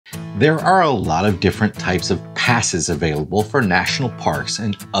There are a lot of different types of passes available for national parks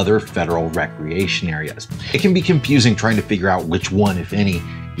and other federal recreation areas. It can be confusing trying to figure out which one, if any,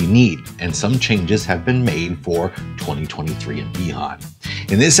 you need, and some changes have been made for 2023 and beyond.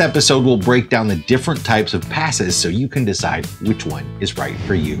 In this episode, we'll break down the different types of passes so you can decide which one is right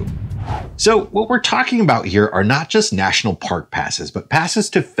for you. So what we're talking about here are not just national park passes, but passes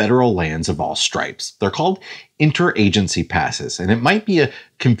to federal lands of all stripes. They're called interagency passes, and it might be a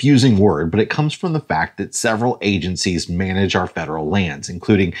confusing word, but it comes from the fact that several agencies manage our federal lands,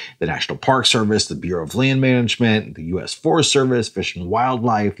 including the National Park Service, the Bureau of Land Management, the U.S. Forest Service, Fish and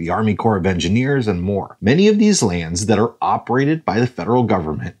Wildlife, the Army Corps of Engineers, and more. Many of these lands that are operated by the federal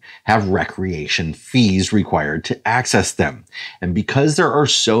government have recreation fees required to access them. And because there are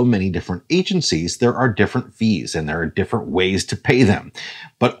so many different agencies, there are different fees and there are different ways to pay them.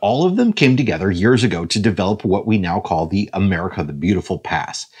 But all of them came together years ago to develop what we now call the America the Beautiful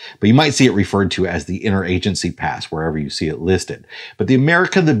Pass. But you might see it referred to as the Interagency Pass wherever you see it listed. But the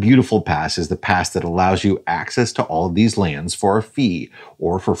America the Beautiful Pass is the pass that allows you access to all of these lands for a fee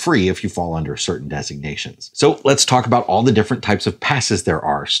or for free if you fall under certain designations. So let's talk about all the different types of passes there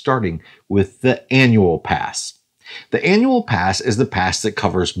are, starting with the annual pass. The annual pass is the pass that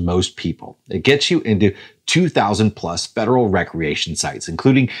covers most people. It gets you into 2,000 plus federal recreation sites,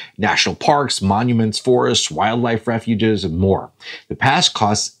 including national parks, monuments, forests, wildlife refuges, and more. The pass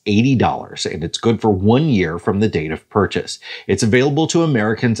costs $80 and it's good for 1 year from the date of purchase. It's available to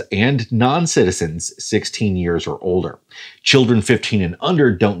Americans and non-citizens 16 years or older. Children 15 and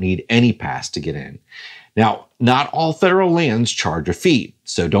under don't need any pass to get in. Now, not all federal lands charge a fee,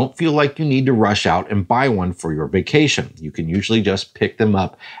 so don't feel like you need to rush out and buy one for your vacation. You can usually just pick them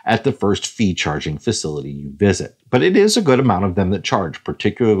up at the first fee-charging facility you visit. But it is a good amount of them that charge,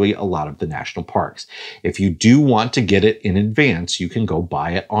 particularly a lot of the national parks. If you do want to get it in advance, you can go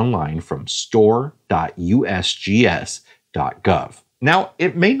buy it online from store.usgs.gov. Now,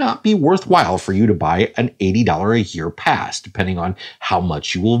 it may not be worthwhile for you to buy an $80 a year pass, depending on how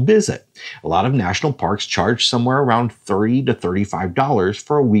much you will visit. A lot of national parks charge somewhere around $30 to $35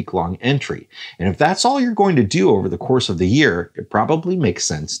 for a week-long entry. And if that's all you're going to do over the course of the year, it probably makes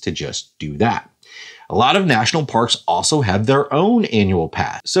sense to just do that. A lot of national parks also have their own annual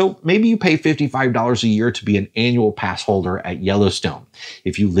pass. So maybe you pay $55 a year to be an annual pass holder at Yellowstone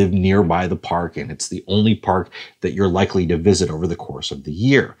if you live nearby the park and it's the only park that you're likely to visit over the course of the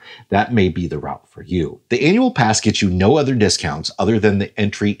year. That may be the route for you. The annual pass gets you no other discounts other than the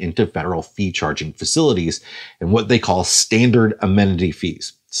entry into federal fee-charging facilities and what they call standard amenity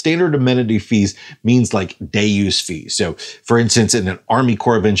fees. Standard amenity fees means like day use fees. So for instance, in an Army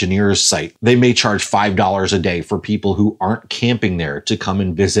Corps of Engineers site, they may charge $5 a day for people who aren't camping there to come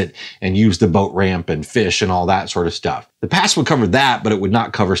and visit and use the boat ramp and fish and all that sort of stuff. The pass would cover that, but it would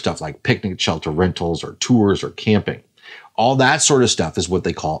not cover stuff like picnic shelter rentals or tours or camping. All that sort of stuff is what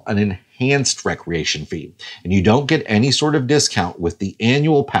they call an enhanced recreation fee. And you don't get any sort of discount with the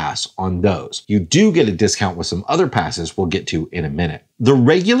annual pass on those. You do get a discount with some other passes we'll get to in a minute. The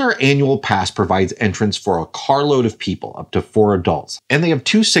regular annual pass provides entrance for a carload of people, up to 4 adults. And they have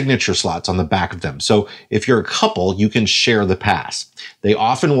 2 signature slots on the back of them. So if you're a couple, you can share the pass. They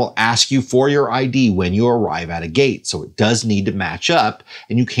often will ask you for your ID when you arrive at a gate. So it does need to match up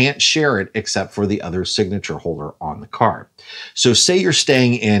and you can't share it except for the other signature holder on the card. So say you're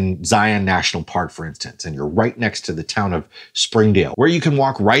staying in Zion National Park, for instance, and you're right next to the town of Springdale, where you can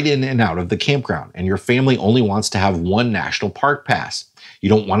walk right in and out of the campground, and your family only wants to have one national park pass. You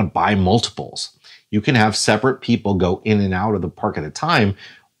don't want to buy multiples. You can have separate people go in and out of the park at a time,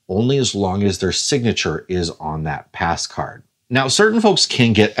 only as long as their signature is on that pass card. Now, certain folks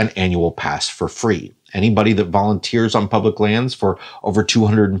can get an annual pass for free. Anybody that volunteers on public lands for over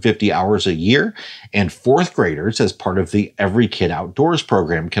 250 hours a year, and 4th graders as part of the Every Kid Outdoors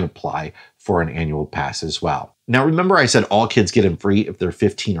program can apply for an annual pass as well. Now, remember I said all kids get in free if they're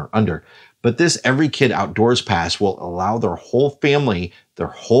 15 or under, but this Every Kid Outdoors pass will allow their whole family, their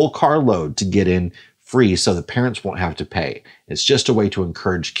whole carload to get in free so the parents won't have to pay. It's just a way to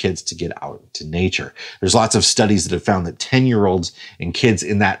encourage kids to get out into nature. There's lots of studies that have found that 10-year-olds and kids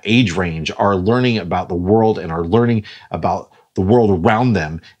in that age range are learning about the world and are learning about the world around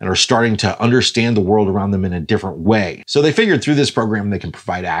them and are starting to understand the world around them in a different way. So they figured through this program they can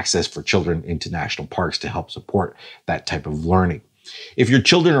provide access for children into national parks to help support that type of learning. If your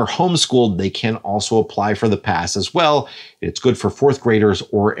children are homeschooled, they can also apply for the pass as well. It's good for 4th graders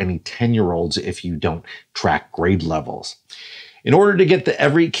or any 10-year-olds if you don't track grade levels. In order to get the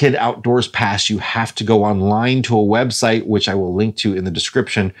Every Kid Outdoors Pass, you have to go online to a website, which I will link to in the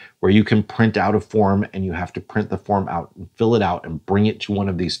description, where you can print out a form, and you have to print the form out and fill it out and bring it to one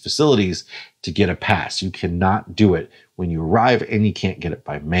of these facilities to get a pass. You cannot do it when you arrive, and you can't get it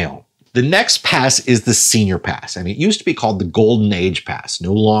by mail. The next pass is the Senior Pass, and it used to be called the Golden Age Pass.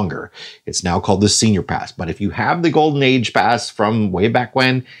 No longer. It's now called the Senior Pass. But if you have the Golden Age Pass from way back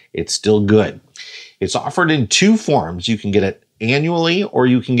when, it's still good. It's offered in two forms. You can get it annually, or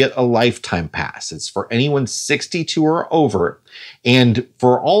you can get a lifetime pass. It's for anyone 62 or over. And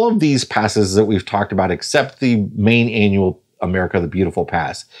for all of these passes that we've talked about, except the main annual America the Beautiful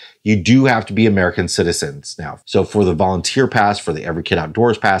Pass, you do have to be American citizens now. So for the Volunteer Pass, for the Every Kid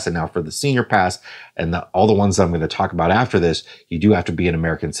Outdoors Pass, and now for the Senior Pass, and all the ones that I'm going to talk about after this, you do have to be an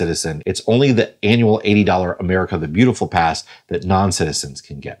American citizen. It's only the annual $80 America the Beautiful Pass that non-citizens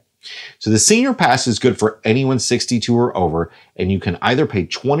can get. So the Senior Pass is good for anyone 62 or over, and you can either pay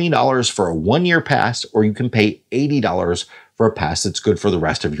 $20 for a one-year pass, or you can pay $80 for a pass that's good for the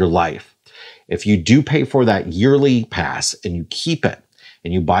rest of your life. If you do pay for that yearly pass and you keep it,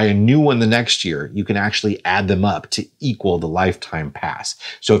 and you buy a new one the next year, you can actually add them up to equal the lifetime pass.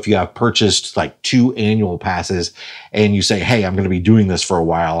 So if you have purchased like 2 annual passes and you say, hey, I'm going to be doing this for a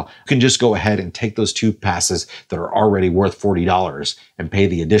while, you can just go ahead and take those 2 passes that are already worth $40 and pay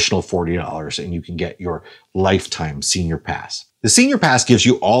the additional $40, and you can get your lifetime Senior Pass. The Senior Pass gives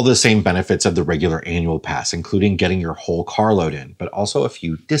you all the same benefits of the regular annual pass, including getting your whole carload in, but also a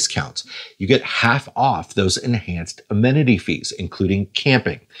few discounts. You get half off those enhanced amenity fees, including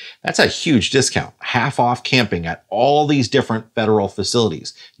camping. That's a huge discount. Half off camping at all these different federal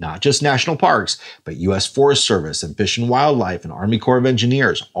facilities, not just national parks, but U.S. Forest Service and Fish and Wildlife and Army Corps of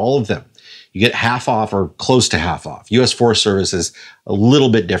Engineers, all of them. You get half off or close to half off. U.S. Forest Service is a little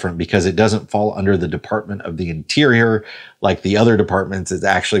bit different because it doesn't fall under the Department of the Interior like the other departments. It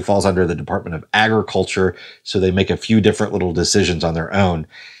actually falls under the Department of Agriculture, so they make a few different little decisions on their own.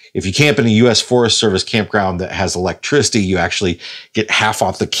 If you camp in a U.S. Forest Service campground that has electricity, you actually get half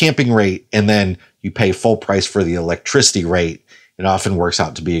off the camping rate, and then you pay full price for the electricity rate. It often works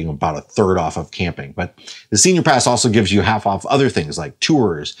out to being about a third off of camping. But the Senior Pass also gives you half off other things like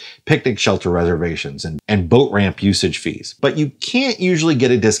tours, picnic shelter reservations, and boat ramp usage fees. But you can't usually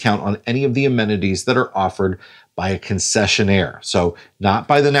get a discount on any of the amenities that are offered by a concessionaire. So not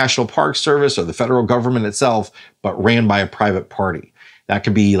by the National Park Service or the federal government itself, but ran by a private party. That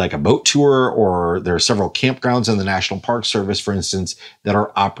could be like a boat tour, or there are several campgrounds in the National Park Service, for instance, that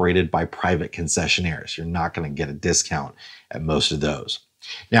are operated by private concessionaires. You're not going to get a discount at most of those.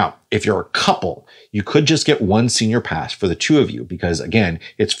 Now, if you're a couple, you could just get one Senior Pass for the two of you because, again,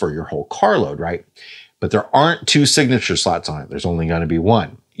 it's for your whole carload, right? But there aren't 2 signature slots on it. There's only going to be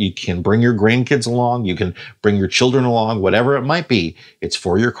one. You can bring your grandkids along. You can bring your children along, whatever it might be. It's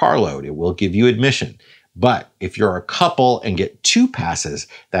for your carload. It will give you admission. But if you're a couple and get 2 passes,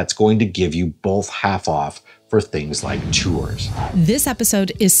 that's going to give you both half off for things like tours. This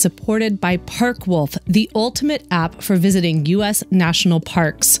episode is supported by ParkWolf, the ultimate app for visiting U.S. national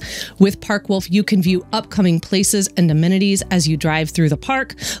parks. With ParkWolf, you can view upcoming places and amenities as you drive through the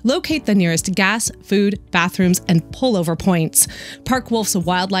park, locate the nearest gas, food, bathrooms, and pullover points. ParkWolf's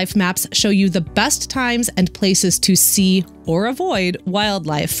wildlife maps show you the best times and places to see or avoid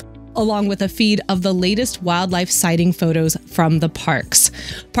wildlife, along with a feed of the latest wildlife sighting photos from the parks.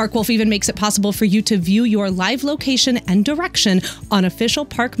 ParkWolf even makes it possible for you to view your live location and direction on official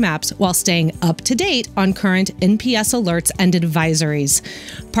park maps while staying up to date on current NPS alerts and advisories.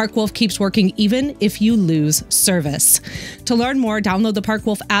 ParkWolf keeps working even if you lose service. To learn more, download the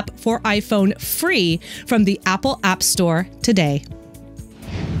ParkWolf app for iPhone free from the Apple App Store today.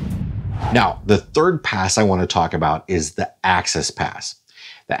 Now, the third pass I want to talk about is the Access Pass.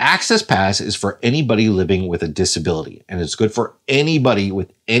 The Access Pass is for anybody living with a disability, and it's good for anybody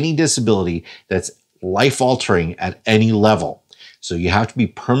with any disability that's life-altering at any level. So you have to be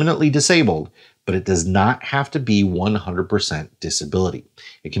permanently disabled, but it does not have to be 100% disability.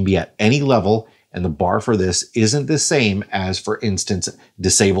 It can be at any level, and the bar for this isn't the same as, for instance,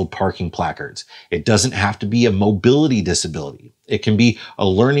 disabled parking placards. It doesn't have to be a mobility disability. It can be a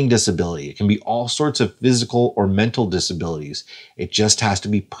learning disability. It can be all sorts of physical or mental disabilities. It just has to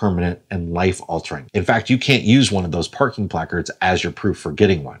be permanent and life-altering. In fact, you can't use one of those parking placards as your proof for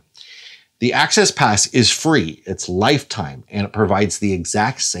getting one. The Access Pass is free, it's lifetime, and it provides the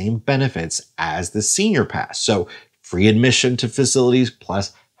exact same benefits as the Senior Pass. So free admission to facilities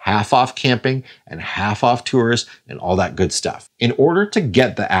plus half off camping and half off tours and all that good stuff. In order to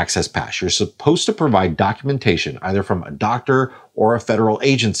get the Access Pass, you're supposed to provide documentation either from a doctor or a federal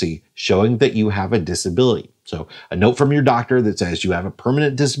agency showing that you have a disability. So a note from your doctor that says you have a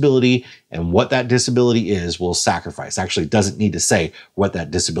permanent disability and what that disability is will sacrifice. Actually, it doesn't need to say what that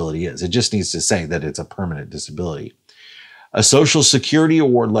disability is. It just needs to say that it's a permanent disability. A Social Security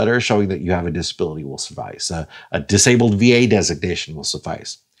award letter showing that you have a disability will suffice. A disabled VA designation will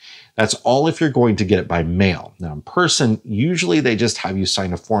suffice. That's all if you're going to get it by mail. Now, in person, usually they just have you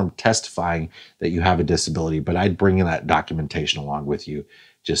sign a form testifying that you have a disability, but I'd bring that documentation along with you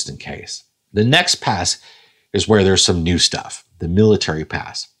just in case. The next pass is where there's some new stuff, the Military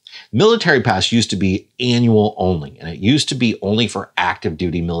Pass. The Military Pass used to be annual only, and it used to be only for active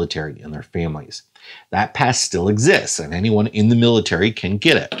duty military and their families. That pass still exists, and anyone in the military can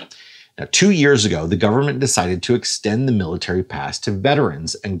get it. Now, 2 years ago, the government decided to extend the Military Pass to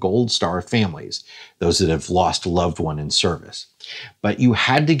veterans and Gold Star families, those that have lost a loved one in service. But you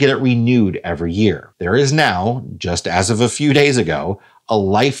had to get it renewed every year. There is now, just as of a few days ago, a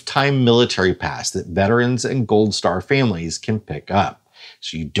lifetime Military Pass that veterans and Gold Star families can pick up.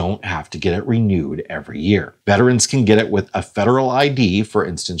 So you don't have to get it renewed every year. Veterans can get it with a federal ID, for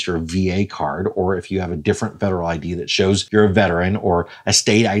instance, your VA card, or if you have a different federal ID that shows you're a veteran, or a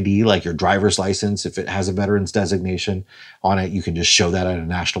state ID like your driver's license, if it has a veteran's designation on it, you can just show that at a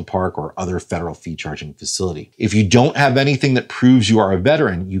national park or other federal fee charging facility. If you don't have anything that proves you are a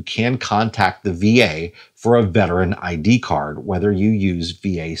veteran, you can contact the VA for a veteran ID card, whether you use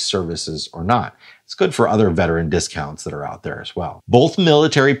VA services or not. It's good for other veteran discounts that are out there as well. Both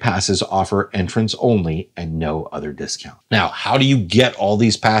Military Passes offer entrance only and no other discount. Now, how do you get all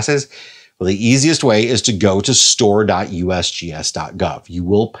these passes? Well, the easiest way is to go to store.usgs.gov. You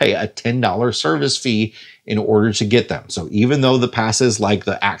will pay a $10 service fee in order to get them. So even though the passes like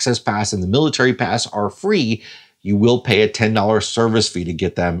the Access Pass and the Military Pass are free, you will pay a $10 service fee to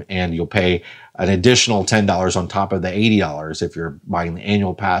get them, and you'll pay an additional $10 on top of the $80 if you're buying the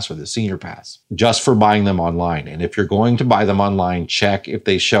annual pass or the senior pass, just for buying them online. And if you're going to buy them online, check if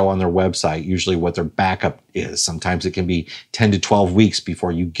they show on their website usually what their backup is. Sometimes it can be 10 to 12 weeks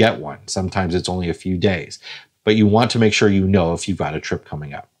before you get one. Sometimes it's only a few days, but you want to make sure you know if you've got a trip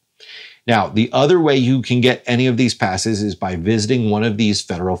coming up. Now, the other way you can get any of these passes is by visiting one of these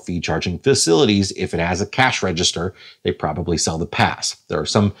federal fee charging facilities. If it has a cash register, they probably sell the pass. There are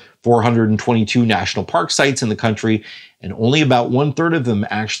some 422 national park sites in the country, and only about 1/3 of them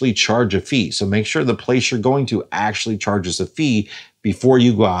actually charge a fee. So make sure the place you're going to actually charges a fee before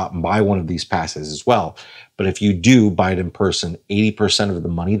you go out and buy one of these passes as well. But if you do buy it in person, 80% of the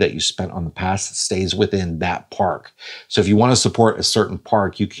money that you spent on the pass stays within that park. So if you want to support a certain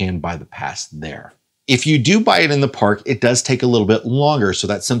park, you can buy the pass there. If you do buy it in the park, it does take a little bit longer. So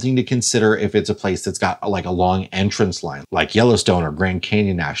that's something to consider if it's a place that's got like a long entrance line, like Yellowstone or Grand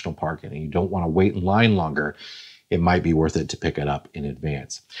Canyon National Park, and you don't want to wait in line longer. It might be worth it to pick it up in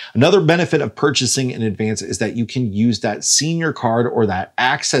advance. Another benefit of purchasing in advance is that you can use that senior card or that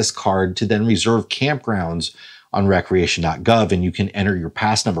access card to then reserve campgrounds on recreation.gov, and you can enter your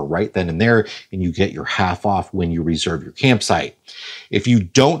pass number right then and there, and you get your half off when you reserve your campsite. If you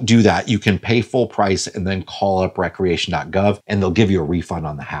don't do that, you can pay full price and then call up recreation.gov, and they'll give you a refund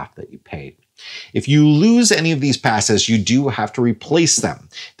on the half that you paid. If you lose any of these passes, you do have to replace them.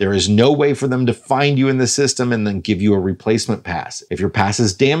 There is no way for them to find you in the system and then give you a replacement pass. If your pass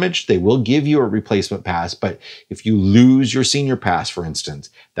is damaged, they will give you a replacement pass, but if you lose your senior pass, for instance,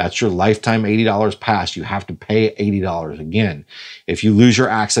 that's your lifetime $80 pass, you have to pay $80 again. If you lose your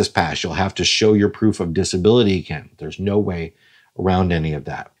access pass, you'll have to show your proof of disability again. There's no way around any of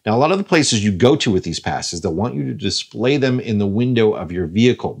that. Now, a lot of the places you go to with these passes, they'll want you to display them in the window of your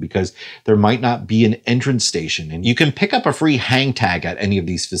vehicle because there might not be an entrance station, and you can pick up a free hang tag at any of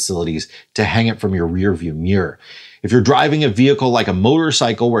these facilities to hang it from your rear view mirror. If you're driving a vehicle like a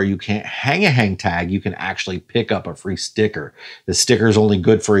motorcycle where you can't hang a hang tag, you can actually pick up a free sticker. The sticker is only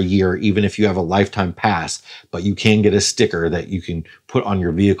good for a year, even if you have a lifetime pass, but you can get a sticker that you can put on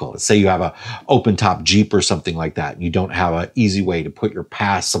your vehicle. Let's say you have an open top Jeep or something like that, and you don't have an easy way to put your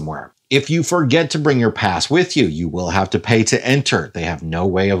pass somewhere. If you forget to bring your pass with you, you will have to pay to enter. They have no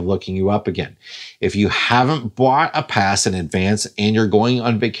way of looking you up again. If you haven't bought a pass in advance and you're going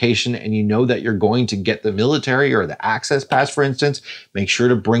on vacation and you know that you're going to get the military or the access pass, for instance, make sure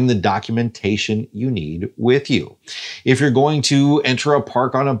to bring the documentation you need with you. If you're going to enter a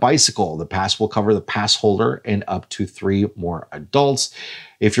park on a bicycle, the pass will cover the pass holder and up to 3 more adults.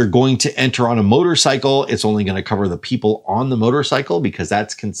 If you're going to enter on a motorcycle, it's only going to cover the people on the motorcycle because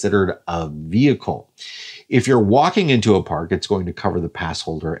that's considered a vehicle. If you're walking into a park, it's going to cover the pass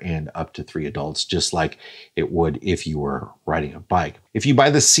holder and up to 3 adults, just like it would if you were riding a bike. If you buy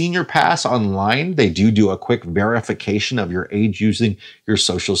the senior pass online, they do a quick verification of your age using your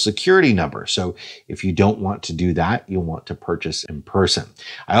social security number. So if you don't want to do that, you'll want to purchase in person.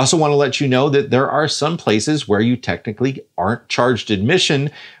 I also want to let you know that there are some places where you technically aren't charged admission,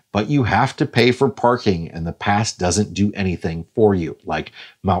 but you have to pay for parking and the pass doesn't do anything for you. Like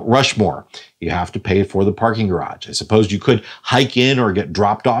Mount Rushmore, you have to pay for the parking garage. I suppose you could hike in or get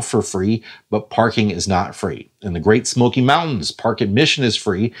dropped off for free, but parking is not free. In the Great Smoky Mountains, park admission is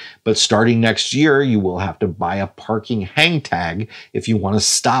free, but starting next year, you will have to buy a parking hang tag if you want to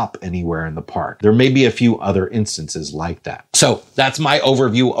stop anywhere in the park. There may be a few other instances like that. So that's my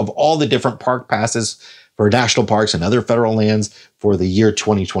overview of all the different park passes for national parks and other federal lands for the year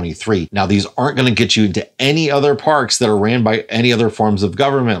 2023. Now, these aren't going to get you into any other parks that are ran by any other forms of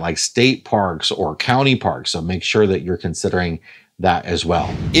government, like state parks or county parks. So make sure that you're considering that as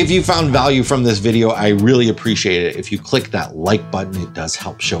well. If you found value from this video, I really appreciate it. If you click that like button, it does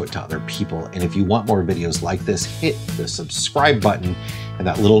help show it to other people. And if you want more videos like this, hit the subscribe button and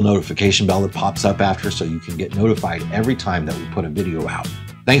that little notification bell that pops up after so you can get notified every time that we put a video out.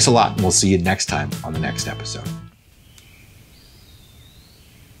 Thanks a lot, and we'll see you next time on the next episode.